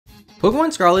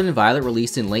Pokemon Scarlet and Violet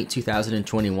released in late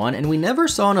 2021, and we never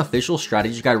saw an official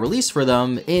strategy guide released for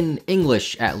them, in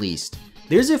English at least.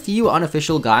 There's a few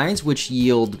unofficial guides which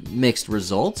yield mixed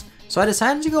results, so I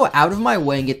decided to go out of my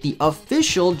way and get the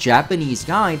official Japanese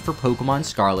guide for Pokemon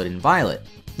Scarlet and Violet.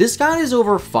 This guide is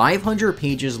over 500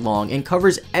 pages long and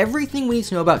covers everything we need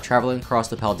to know about traveling across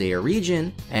the Paldea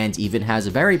region, and even has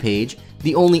a berry page.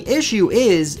 The only issue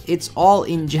is, it's all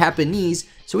in Japanese,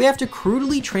 so we have to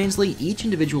crudely translate each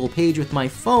individual page with my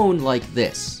phone like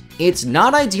this. It's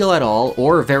not ideal at all,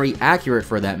 or very accurate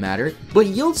for that matter, but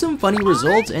yields some funny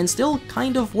results and still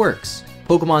kind of works.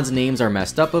 Pokemon's names are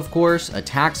messed up, of course,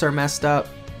 attacks are messed up,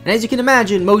 and as you can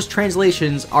imagine, most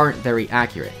translations aren't very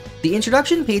accurate. The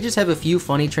introduction pages have a few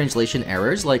funny translation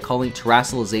errors, like calling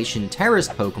Terrestrialization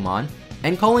terrorist Pokemon,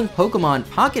 and calling Pokemon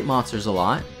pocket monsters a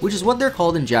lot, which is what they're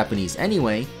called in Japanese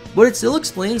anyway, but it still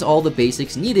explains all the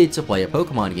basics needed to play a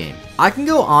Pokemon game. I can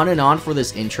go on and on for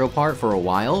this intro part for a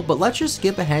while, but let's just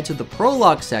skip ahead to the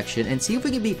prologue section and see if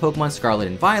we can beat Pokemon Scarlet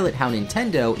and Violet how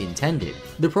Nintendo intended.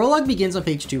 The prologue begins on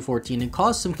page 214 and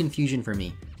caused some confusion for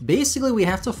me. Basically, we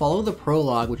have to follow the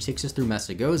prologue, which takes us through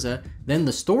Mesagoza, then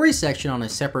the story section on a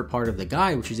separate part of the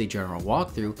guide, which is a general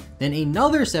walkthrough, then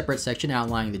another separate section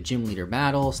outlining the gym leader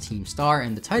battles, Team Star,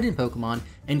 and the Titan Pokemon,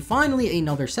 and finally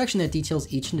another section that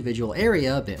details each individual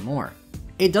area a bit more.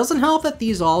 It doesn't help that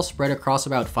these all spread across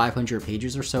about 500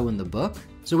 pages or so in the book,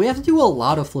 so we have to do a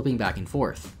lot of flipping back and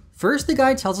forth. First, the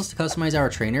guide tells us to customize our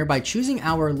trainer by choosing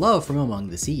our love from among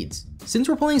the seeds. Since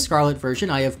we're playing Scarlet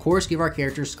version, I of course give our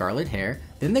characters scarlet hair,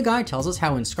 then the guide tells us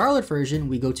how in Scarlet version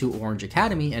we go to Orange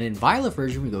Academy, and in Violet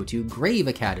version we go to Grave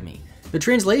Academy. The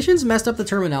translations messed up the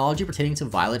terminology pertaining to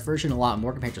Violet version a lot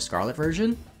more compared to Scarlet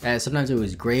version, as sometimes it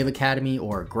was Grave Academy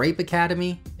or Grape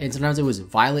Academy, and sometimes it was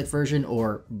Violet version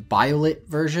or Violet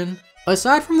version.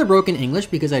 Aside from the broken English,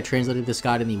 because I translated this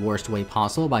guide in the worst way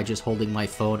possible by just holding my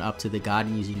phone up to the guide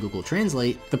and using Google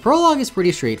Translate, the prologue is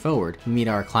pretty straightforward. We meet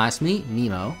our classmate,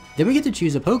 Nemo, then we get to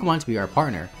choose a Pokemon to be our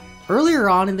partner. Earlier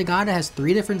on in the guide, it has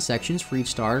 3 different sections for each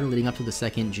starter leading up to the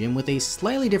second gym with a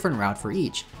slightly different route for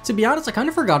each. To be honest, I kind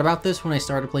of forgot about this when I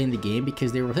started playing the game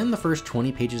because they were within the first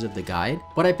 20 pages of the guide,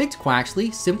 but I picked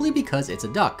Quaxley simply because it's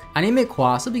a duck. I named it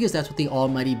Quasa because that's what the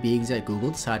almighty beings at Google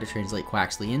decided to translate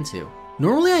Quaxley into.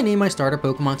 Normally I name my starter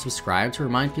Pokemon Subscribe to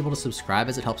remind people to subscribe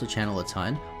as it helps the channel a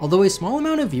ton, although a small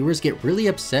amount of viewers get really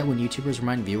upset when YouTubers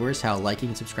remind viewers how liking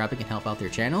and subscribing can help out their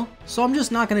channel, so I'm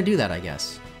just not gonna do that, I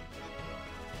guess.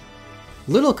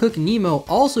 Little Cook Nemo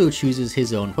also chooses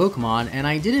his own Pokemon, and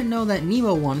I didn't know that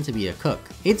Nemo wanted to be a cook.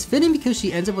 It's fitting because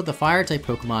she ends up with the fire-type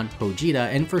Pokemon,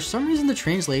 Hojita, and for some reason the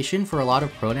translation for a lot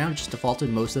of pronouns just defaulted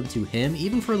most of them to him,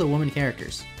 even for the woman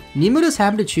characters. Nemo does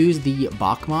happen to choose the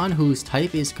Bachmon, whose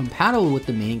type is compatible with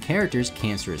the main character's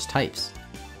cancerous types.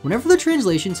 Whenever the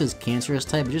translation says cancerous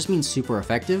type, it just means super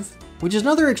effective, which is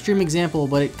another extreme example,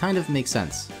 but it kind of makes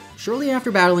sense. Shortly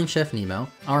after battling Chef Nemo,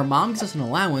 our mom gives us an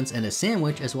allowance and a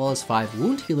sandwich as well as 5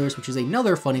 wound healers, which is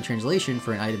another funny translation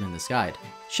for an item in this guide.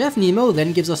 Chef Nemo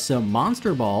then gives us some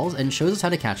monster balls and shows us how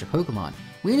to catch a Pokemon.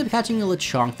 We end up catching a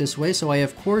Lechonk this way, so I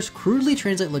of course crudely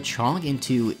translate Lechonk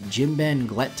into Jimben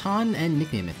Gletton and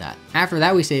nickname it that. After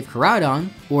that we save Caradon,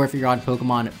 or if you're on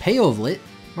Pokemon Payovlit,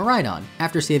 Miraidon.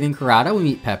 After saving Karada, we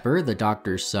meet Pepper, the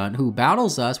doctor's son, who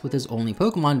battles us with his only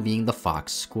Pokemon being the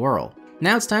Fox Squirrel.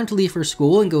 Now it's time to leave for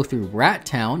school and go through Rat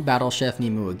Town, battle Chef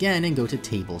Nemo again, and go to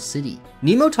Table City.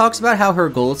 Nemo talks about how her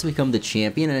goal is to become the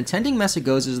champion, and attending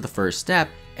Mesagoza is the first step,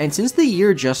 and since the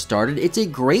year just started, it's a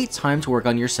great time to work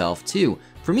on yourself too.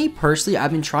 For me personally,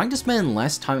 I've been trying to spend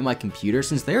less time at my computer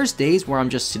since there's days where I'm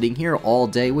just sitting here all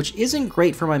day, which isn't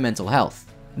great for my mental health.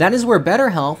 That is where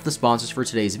BetterHelp, the sponsors for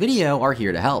today's video, are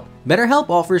here to help. BetterHelp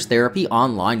offers therapy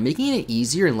online, making it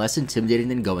easier and less intimidating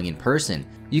than going in person.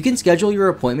 You can schedule your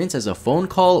appointments as a phone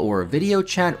call or a video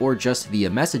chat or just via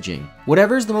messaging.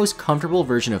 Whatever is the most comfortable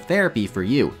version of therapy for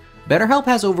you. BetterHelp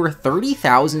has over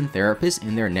 30,000 therapists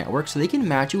in their network, so they can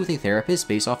match you with a therapist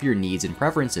based off your needs and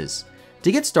preferences.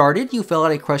 To get started, you fill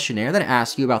out a questionnaire that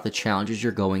asks you about the challenges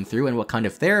you're going through and what kind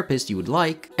of therapist you would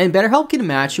like, and BetterHelp can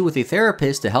match you with a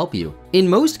therapist to help you. In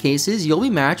most cases, you'll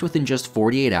be matched within just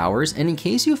 48 hours, and in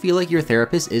case you feel like your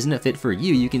therapist isn't a fit for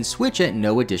you, you can switch at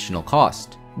no additional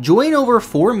cost. Join over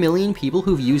 4 million people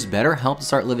who've used BetterHelp to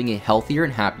start living a healthier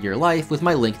and happier life with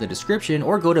my link in the description,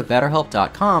 or go to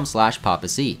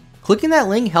betterhelp.com/PaPaSea. Clicking that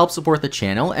link helps support the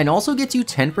channel and also gets you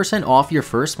 10% off your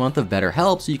first month of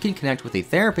BetterHelp, so you can connect with a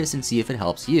therapist and see if it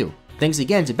helps you. Thanks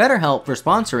again to BetterHelp for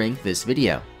sponsoring this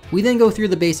video. We then go through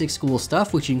the basic school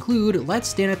stuff, which include let's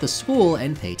stand at the school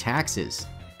and pay taxes.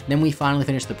 Then we finally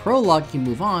finish the prologue and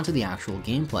move on to the actual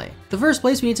gameplay. The first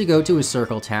place we need to go to is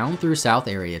Circle Town through South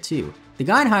Area 2. The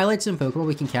guide highlights some Pokemon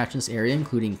we can catch in this area,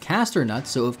 including Castor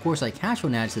Nuts, so of course I catch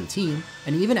one added to the team,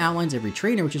 and even outlines every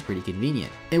trainer, which is pretty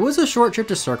convenient. It was a short trip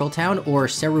to Circle Town, or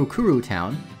Serukuru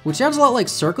Town, which sounds a lot like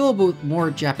Circle, but more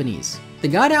Japanese. The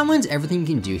guide outlines everything you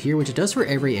can do here, which it does for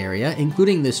every area,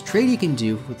 including this trade you can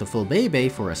do with the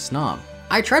Flabebe for a Snom.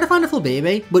 I tried to find a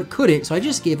Flabebe, but couldn't, so I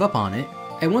just gave up on it.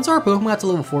 And once our Pokemon got to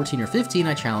level 14 or 15,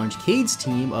 I challenged Cade's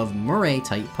team of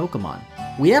Murray-type Pokemon.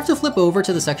 We have to flip over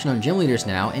to the section on gym leaders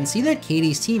now and see that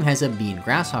Katie's team has a Bean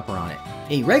Grasshopper on it.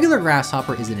 A regular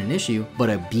Grasshopper isn't an issue,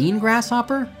 but a Bean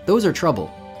Grasshopper? Those are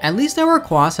trouble. At least our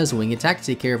Quas has Wing Attack to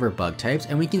take care of her bug types,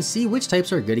 and we can see which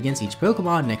types are good against each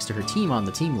Pokemon next to her team on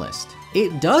the team list.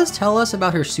 It does tell us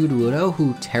about her Sudowoodo,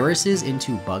 who terraces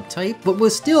into bug type, but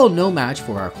was still no match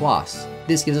for our Quas.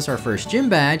 This gives us our first gym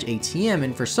badge, a TM,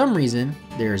 and for some reason,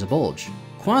 there's a Bulge.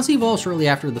 Quas evolved shortly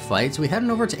after the fight, so we head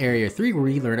on over to Area 3 where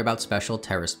we learn about special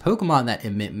terraced Pokemon that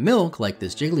emit milk like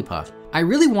this Jigglypuff. I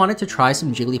really wanted to try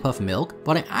some Jigglypuff milk,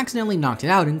 but I accidentally knocked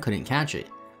it out and couldn't catch it.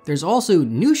 There's also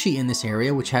Nushi in this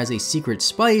area, which has a secret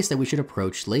spice that we should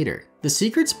approach later. The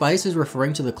secret spice is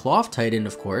referring to the Cloth Titan,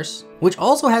 of course, which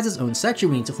also has its own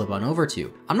section we need to flip on over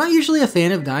to. I'm not usually a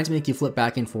fan of guides make you flip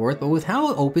back and forth, but with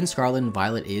how open Scarlet and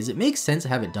Violet is, it makes sense to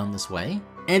have it done this way.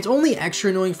 And it's only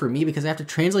extra annoying for me because I have to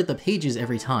translate the pages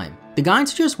every time. The guide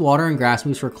suggests water and grass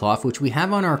moves for Cloth, which we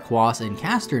have on our Quas and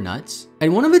Castor Nuts,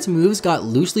 and one of its moves got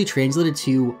loosely translated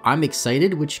to I'm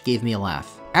excited, which gave me a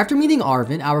laugh. After meeting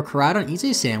Arvin, our Koraidon eats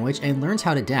a sandwich and learns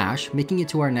how to dash, making it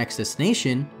to our next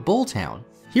destination, Bull Town.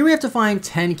 Here we have to find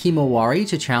 10 Kimawari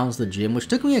to challenge the gym, which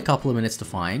took me a couple of minutes to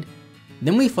find.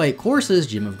 Then we fight Corsa's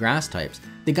gym of grass types.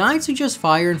 The guide suggests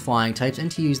fire and flying types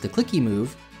and to use the clicky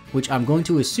move, which I'm going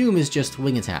to assume is just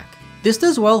Wing Attack. This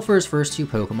does well for his first two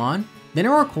Pokemon. Then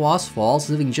our Quas falls,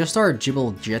 leaving just our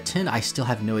Gibblejeton, I still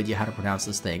have no idea how to pronounce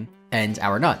this thing, and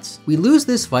our Nuts. We lose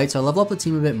this fight, so I level up the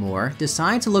team a bit more,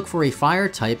 decide to look for a fire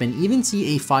type, and even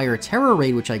see a fire terror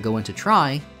raid which I go in to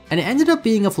try, and it ended up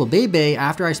being a Flabebe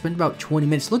after I spent about 20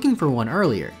 minutes looking for one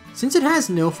earlier. Since it has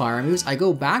no fire moves, I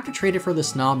go back to trade it for the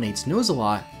Snom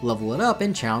Snozelot, level it up,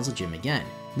 and challenge the gym again.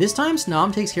 This time,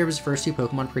 Snom takes care of his first two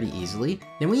Pokemon pretty easily,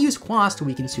 then we use Quas to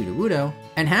weaken Sudowoodo,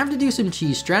 and have to do some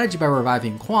cheese strategy by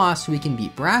reviving Quas so we can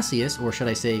beat Brassius, or should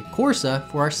I say Corsa,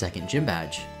 for our second gym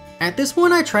badge. At this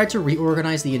point, I tried to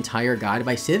reorganize the entire guide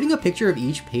by saving a picture of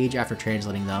each page after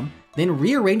translating them, then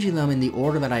rearranging them in the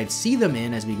order that I'd see them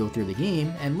in as we go through the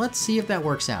game, and let's see if that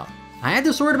works out. I had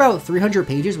to sort about 300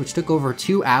 pages, which took over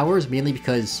 2 hours, mainly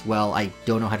because, well, I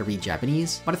don't know how to read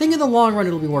Japanese, but I think in the long run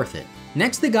it'll be worth it.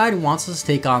 Next, the guide wants us to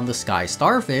take on the Sky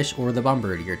Starfish, or the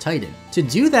Bombardier Titan. To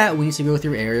do that, we need to go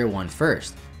through Area 1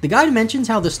 first. The guide mentions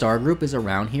how the Star Group is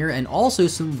around here and also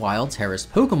some wild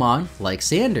terraced Pokemon like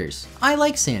Sanders. I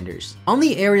like Sanders. On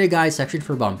the area guide section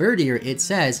for Bombardier, it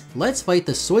says, let's fight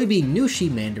the soybean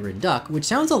Nushi Mandarin Duck, which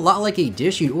sounds a lot like a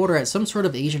dish you'd order at some sort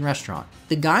of Asian restaurant.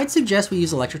 The guide suggests we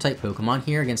use electric-type Pokemon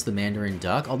here against the Mandarin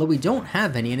Duck, although we don't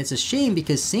have any, and it's a shame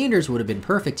because Sanders would have been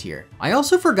perfect here. I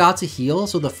also forgot to heal,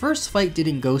 so the first fight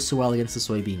didn't go so well against the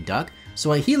soybean duck,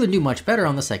 so I heal and do much better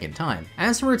on the second time.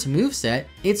 As for its moveset,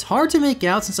 it's hard to make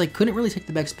out since I couldn't really take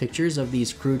the best pictures of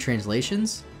these crude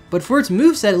translations, but for its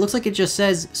moveset it looks like it just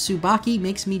says, Tsubaki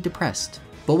makes me depressed.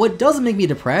 But what doesn't make me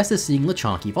depressed is seeing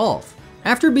Lechonk evolve.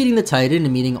 After beating the Titan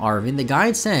and meeting Arvin, the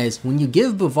guide says, when you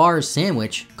give Bavar's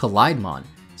sandwich, Collidemon.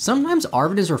 Sometimes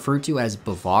Arvin is referred to as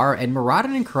Bavar, and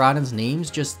Miraidon and Koraidon's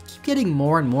names just keep getting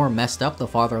more and more messed up the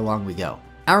farther along we go.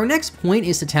 Our next point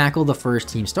is to tackle the first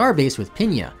Team Star base with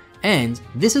Pina. And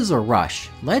this is a rush.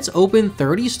 Let's open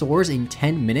 30 stores in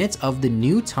 10 minutes of the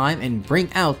new time and bring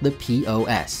out the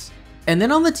POS. And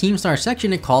then on the Team Star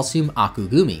section, it calls him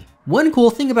Akugumi. One cool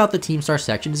thing about the Team Star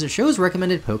section is it shows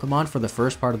recommended Pokemon for the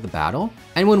first part of the battle,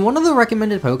 and when one of the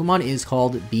recommended Pokemon is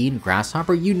called Bean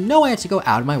Grasshopper, you know I have to go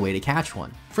out of my way to catch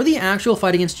one. For the actual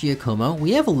fight against Giacomo,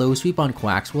 we have a low sweep on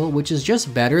Quaxwell, which is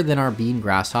just better than our Bean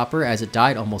Grasshopper as it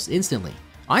died almost instantly.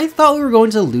 I thought we were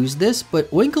going to lose this, but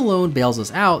Oink alone bails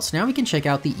us out, so now we can check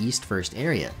out the East first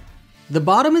area. The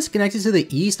bottom is connected to the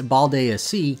East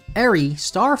PaPaSea, Eri,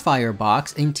 Starfire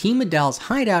Box, and Team Adele's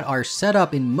hideout are set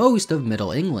up in most of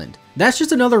Middle England. That's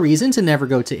just another reason to never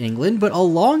go to England, but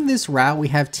along this route we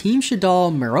have Team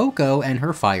Shadal Morocco and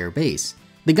her fire base.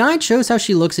 The guide shows how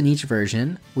she looks in each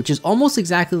version, which is almost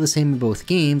exactly the same in both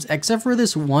games, except for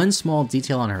this one small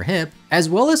detail on her hip, as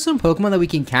well as some Pokemon that we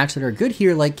can catch that are good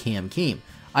here like Cam came.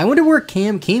 I wonder where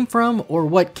Cam came from, or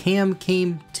what Cam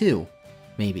came to,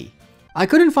 maybe. I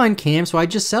couldn't find Cam, so I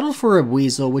just settled for a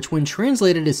Weasel, which when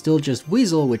translated is still just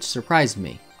Weasel, which surprised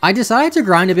me. I decided to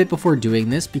grind a bit before doing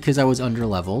this because I was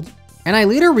underleveled. And I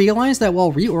later realized that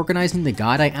while reorganizing the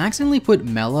guide, I accidentally put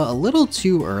Mela a little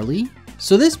too early.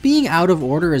 So this being out of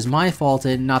order is my fault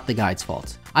and not the guide's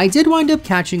fault. I did wind up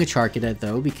catching a Charcadet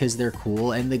though because they're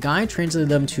cool, and the guide translated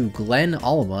them to Glen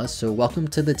Alma, so welcome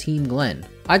to the Team Glen.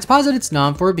 I'd posit it's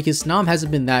Snom for it because Snom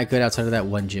hasn't been that good outside of that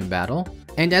one gym battle.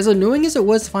 And as annoying as it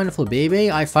was to find a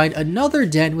Flabebe, I find another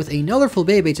den with another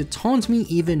Flabebe to taunt me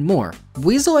even more.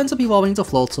 Weasel ends up evolving to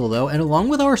Floatzel though, and along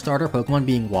with our starter Pokemon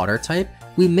being Water type,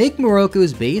 we make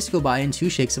Moroko's base go by in 2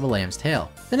 shakes of a lamb's tail.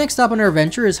 The next stop on our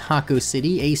adventure is Hako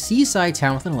City, a seaside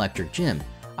town with an electric gym.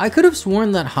 I could have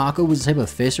sworn that Hako was a type of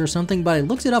fish or something, but I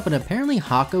looked it up and apparently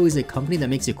Hako is a company that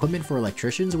makes equipment for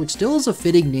electricians, which still is a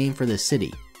fitting name for this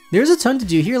city. There's a ton to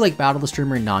do here, like battle the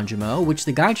streamer Nanjimo, which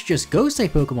the guide should just ghost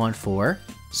type Pokemon for.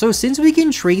 So since we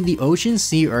can trade the Ocean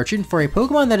Sea Urchin for a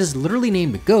Pokemon that is literally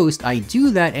named Ghost, I do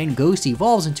that and Ghost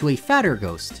evolves into a fatter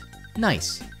Ghost.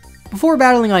 Nice. Before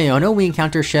battling Iono, we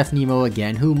encounter Chef Nemo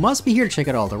again, who must be here to check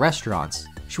out all the restaurants.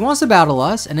 She wants to battle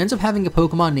us and ends up having a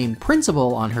Pokemon named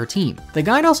Principal on her team. The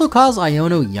guide also calls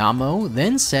Iono Yamo,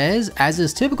 then says, as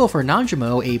is typical for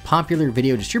Nanjimo, a popular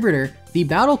video distributor, the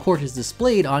battle court is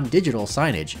displayed on digital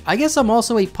signage. I guess I'm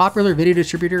also a popular video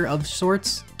distributor of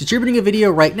sorts, distributing a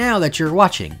video right now that you're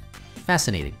watching.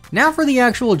 Fascinating. Now for the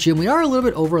actual gym, we are a little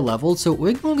bit over leveled, so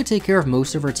Wigglytuff can take care of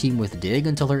most of her team with Dig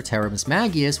until her Terramis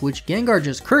Magius, which Gengar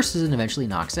just curses and eventually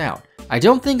knocks out. I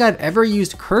don't think I've ever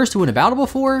used Curse to win a battle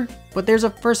before, but there's a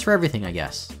first for everything, I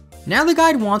guess. Now the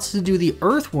guide wants to do the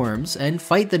Earthworms and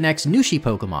fight the next Nushi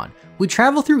Pokemon. We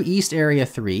travel through East Area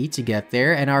 3 to get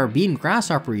there, and our Bean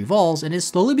Grasshopper evolves and is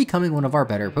slowly becoming one of our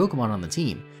better Pokemon on the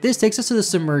team. This takes us to the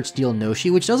Submerged Steel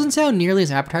Noshi, which doesn't sound nearly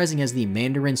as appetizing as the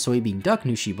Mandarin Soybean Duck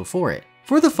Nushi before it.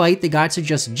 For the fight, the guide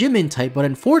suggests Jimin type, but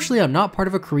unfortunately I'm not part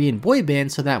of a Korean boy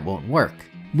band, so that won't work.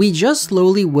 We just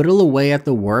slowly whittle away at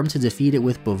the worm to defeat it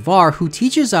with Bavar, who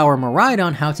teaches our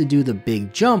Miraidon how to do the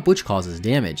big jump, which causes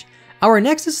damage. Our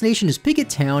next destination is Picket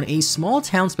Town, a small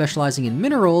town specializing in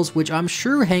minerals, which I'm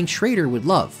sure Hank Schrader would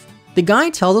love. The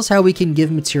guide tells us how we can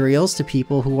give materials to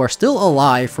people who are still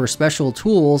alive for special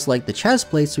tools like the chest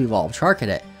plates to evolve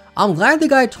Charcadet. I'm glad the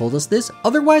guide told us this,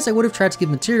 otherwise I would have tried to give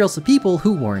materials to people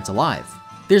who weren't alive.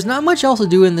 There's not much else to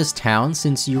do in this town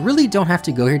since you really don't have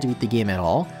to go here to beat the game at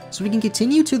all, so we can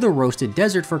continue to the Roasted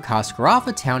Desert for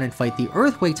Cascarrafa Town and fight the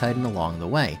Earthquake Titan along the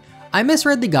way. I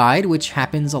misread the guide, which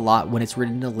happens a lot when it's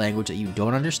written in a language that you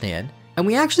don't understand, and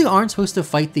we actually aren't supposed to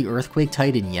fight the Earthquake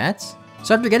Titan yet,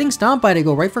 so after getting stomped by it I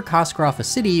go right for Cascarrafa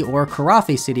City, or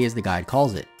Carafe City as the guide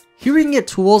calls it. Here we can get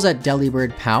tools at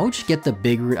Delibird Pouch, get the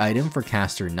Big Root item for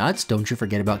Castor Nuts, don't you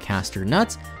forget about Castor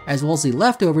Nuts, as well as the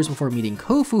leftovers before meeting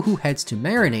Kofu, who heads to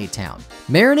Marinade Town.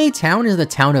 Marinade Town is the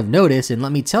town of notice, and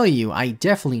let me tell you, I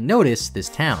definitely noticed this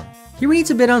town. Here we need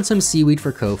to bid on some seaweed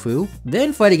for Kofu,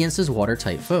 then fight against his water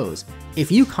type foes.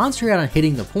 If you concentrate on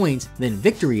hitting the point, then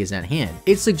victory is at hand.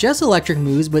 It suggests electric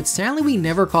moves, but sadly we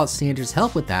never caught Sanders'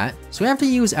 help with that, so we have to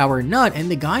use our nut, and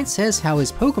the guide says how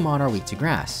his Pokemon are weak to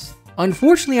grass.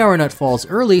 Unfortunately our nut falls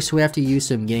early, so we have to use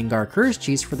some Gengar Curse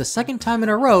Cheese for the second time in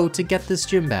a row to get this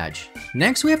gym badge.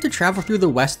 Next we have to travel through the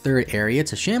West 3rd area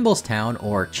to Shambles Town,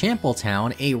 or Chample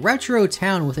Town, a retro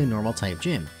town with a normal type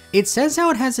gym. It says how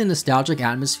it has a nostalgic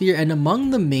atmosphere, and among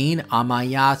the main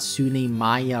Amaya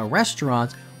Tsunemaya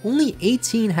restaurants, only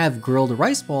 18 have grilled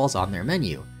rice balls on their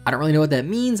menu. I don't really know what that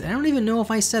means, and I don't even know if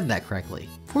I said that correctly.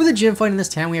 For the gym fight in this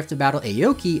town, we have to battle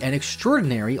Aoki, an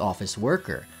extraordinary office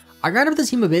worker. I got up the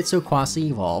team a bit so Quasi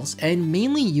evolves, and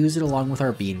mainly use it along with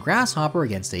our Bean Grasshopper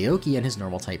against Aoki and his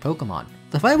normal type Pokemon.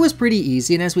 The fight was pretty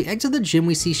easy, and as we exit the gym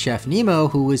we see Chef Nemo,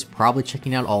 who is probably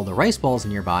checking out all the rice balls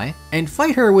nearby, and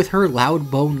fight her with her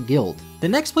Loudbone Guild. The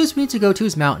next place we need to go to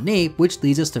is Mount Nape, which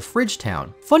leads us to Fridge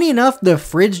Town. Funny enough, the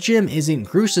Fridge Gym isn't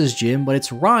Grusa's gym, but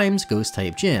it's Rhyme's ghost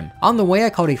type gym. On the way I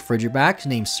caught a Frigiback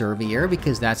named Servier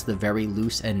because that's the very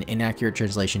loose and inaccurate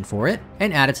translation for it,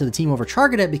 and added to the team over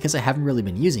Charcadet because I haven't really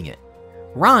been using it.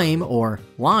 Rhyme, or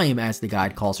Lime as the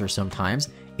guide calls her sometimes,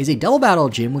 is a double battle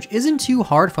gym which isn't too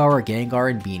hard for our Gengar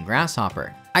and Bean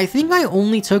Grasshopper. I think I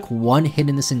only took one hit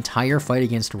in this entire fight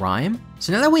against Rhyme,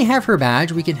 so now that we have her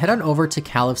badge, we can head on over to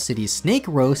Caliph City's Snake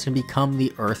Roast and become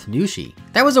the Earth Nushi.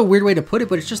 That was a weird way to put it,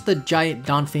 but it's just the giant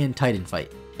Donphan Titan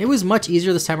fight. It was much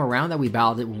easier this time around that we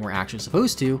battled it when we're actually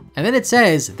supposed to, and then it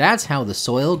says, that's how the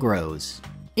soil grows.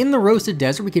 In the Roasted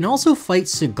Desert, we can also fight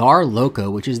Cigar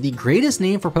Loco, which is the greatest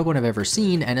name for Pokemon I've ever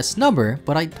seen, and a snubber,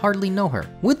 but I hardly know her.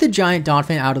 With the giant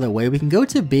Donphan out of the way, we can go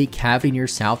to Big Cavity near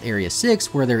South Area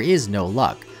 6, where there is no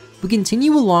luck. We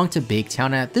continue along to Big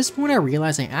Town, and at this point I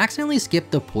realized I accidentally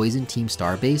skipped the Poison Team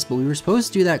Star base, but we were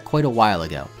supposed to do that quite a while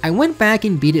ago. I went back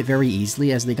and beat it very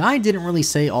easily as the guide didn't really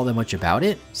say all that much about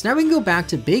it, so now we can go back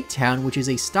to Big Town, which is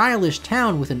a stylish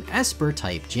town with an Esper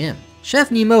type gym.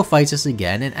 Chef Nemo fights us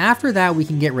again, and after that we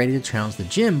can get ready to challenge the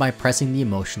gym by pressing the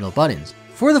emotional buttons.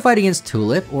 For the fight against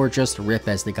Tulip, or just Rip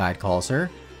as the guide calls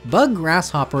her, Bug,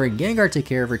 Grasshopper, and Gengar take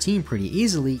care of her team pretty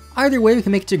easily. Either way, we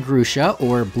can make it to Grusha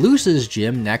or Blusa's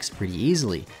gym next pretty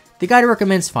easily. The guide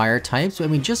recommends fire types,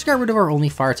 and we just got rid of our only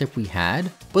fire type we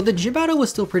had, but the gym battle was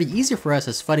still pretty easy for us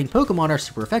as fighting Pokemon are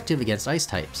super effective against ice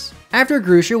types. After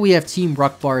Grusha, we have Team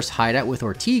Ruckbar's hideout with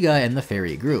Ortiga and the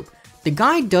Fairy group. The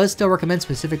guide does still recommend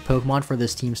specific Pokemon for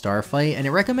this Team Star fight, and it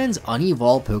recommends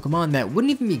unevolved Pokemon that wouldn't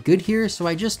even be good here, so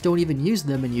I just don't even use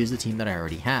them and use the team that I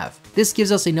already have. This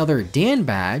gives us another Dan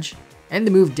badge, and the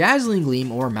move Dazzling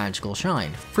Gleam or Magical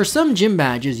Shine. For some gym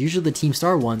badges, usually the Team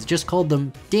Star ones, just called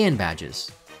them Dan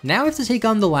badges. Now we have to take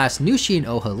on the last Nushi in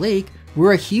Oha Lake,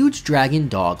 where a huge dragon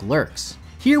dog lurks.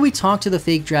 Here we talk to the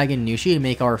fake dragon Nushi and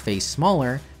make our face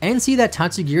smaller, and see that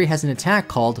Tatsugiri has an attack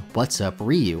called What's Up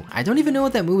Ryu. I don't even know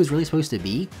what that move is really supposed to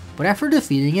be, but after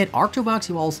defeating it,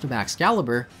 Arctobox evolves to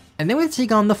Excalibur, and then we have to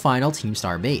take on the final Team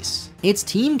Star base. It's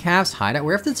Team Calf's hideout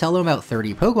where we have to tell them about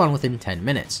 30 Pokemon within 10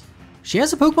 minutes. She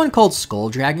has a Pokemon called Skull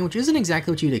Dragon, which isn't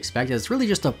exactly what you'd expect as it's really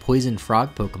just a poison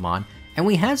frog Pokemon, and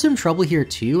we had some trouble here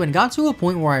too and got to a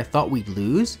point where I thought we'd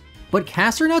lose, but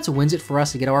Casternuts wins it for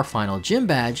us to get our final gym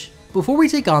badge before we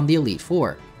take on the Elite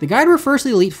Four. The guide refers to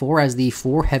the Elite Four as the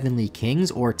 4 Heavenly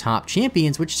Kings or Top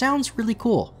Champions, which sounds really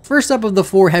cool. First up of the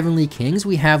 4 Heavenly Kings,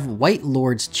 we have White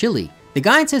Lord's Chili. The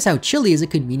guide says how chili is a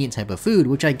convenient type of food,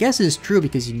 which I guess is true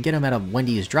because you can get them at a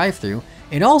Wendy's drive-thru.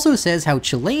 It also says how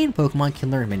Chilean Pokemon can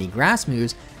learn many grass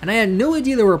moves, and I had no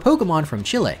idea there were Pokemon from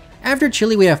Chile. After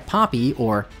Chili we have Poppy,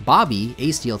 or Bobby,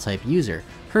 a Steel type user.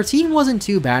 Her team wasn't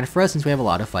too bad for us since we have a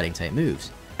lot of fighting type moves.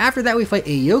 After that we fight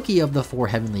Aoki of the 4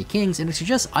 Heavenly Kings, and it's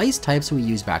just ice types so we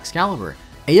use Excalibur.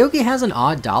 Aoki has an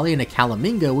odd dolly and a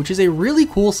Calamingo, which is a really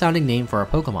cool sounding name for a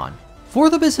Pokemon.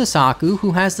 Fourth up is Hisaku,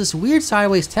 who has this weird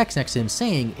sideways text next to him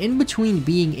saying, in between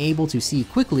being able to see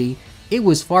quickly, it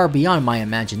was far beyond my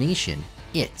imagination.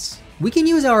 We can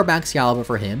use our Excalibur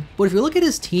for him, but if you look at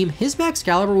his team, his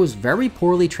Excalibur was very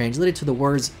poorly translated to the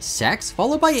words sex,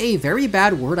 followed by a very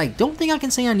bad word I don't think I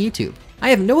can say on YouTube. I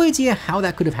have no idea how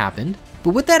that could have happened,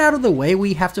 but with that out of the way,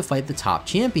 we have to fight the top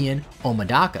champion,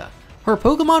 Omadaka. Her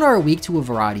Pokemon are weak to a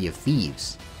variety of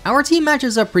thieves. Our team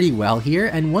matches up pretty well here,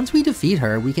 and once we defeat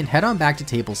her, we can head on back to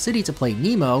Table City to play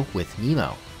Nemo with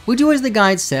Nemo. We do as the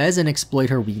guide says and exploit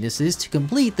her weaknesses to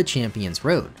complete the Champion's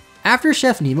Road. After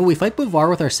Chef Nemo, we fight Bavar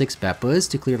with our 6 Beppas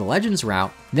to clear the Legends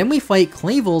route, then we fight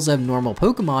Clavel's abnormal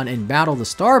Pokemon and battle the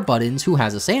Star Buttons who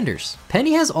has a Sanders.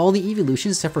 Penny has all the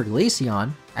evolutions except for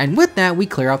Glaceon, and with that we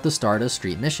clear out the Stardust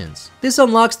Street missions. This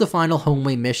unlocks the final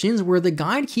Homeway missions where the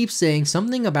guide keeps saying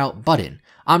something about Button.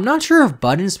 I'm not sure if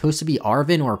Button is supposed to be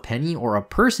Arvin or Penny or a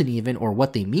person even or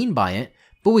what they mean by it,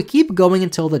 but we keep going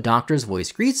until the doctor's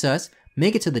voice greets us,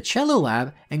 make it to the Cello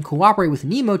Lab, and cooperate with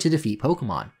Nemo to defeat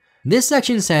Pokemon. This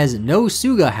section says no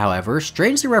Suga, however,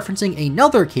 strangely referencing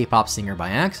another K-pop singer by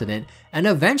accident, and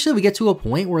eventually we get to a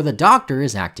point where the doctor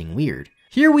is acting weird.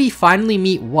 Here we finally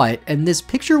meet What, and this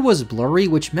picture was blurry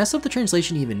which messed up the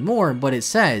translation even more, but it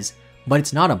says, but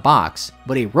it's not a box,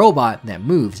 but a robot that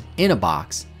moves in a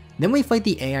box. Then we fight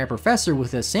the AI professor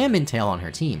with a salmon tail on her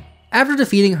team. After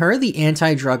defeating her, the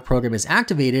anti-drug program is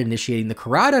activated, initiating the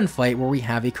Koraidon fight where we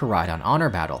have a Koraidon honor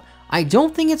battle. I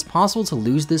don't think it's possible to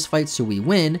lose this fight so we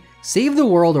win, save the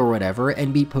world or whatever,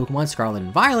 and beat Pokemon Scarlet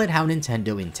and Violet how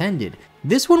Nintendo intended.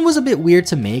 This one was a bit weird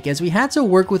to make as we had to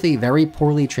work with a very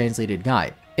poorly translated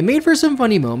guide. It made for some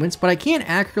funny moments, but I can't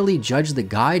accurately judge the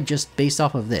guide just based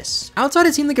off of this. Outside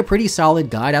it seemed like a pretty solid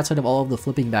guide outside of all of the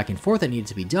flipping back and forth that needed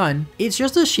to be done. It's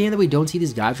just a shame that we don't see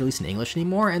these guides released in English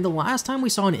anymore, and the last time we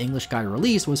saw an English guide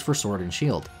released was for Sword and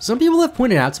Shield. Some people have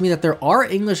pointed out to me that there are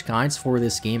English guides for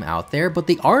this game out there, but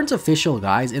they aren't official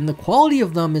guides and the quality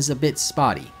of them is a bit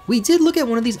spotty. We did look at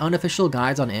one of these unofficial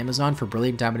guides on Amazon for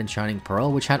Brilliant Diamond and Shining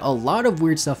Pearl, which had a lot of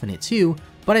weird stuff in it too,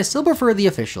 but I still prefer the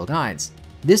official guides.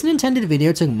 This Nintendo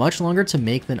video took much longer to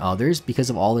make than others because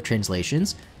of all the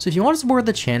translations, so if you want to support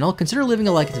the channel, consider leaving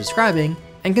a like and subscribing,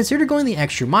 and consider going the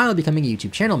extra mile becoming a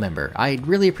YouTube channel member. I'd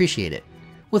really appreciate it.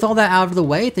 With all that out of the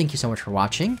way, thank you so much for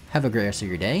watching, have a great rest of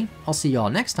your day, I'll see you all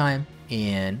next time,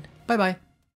 and bye bye.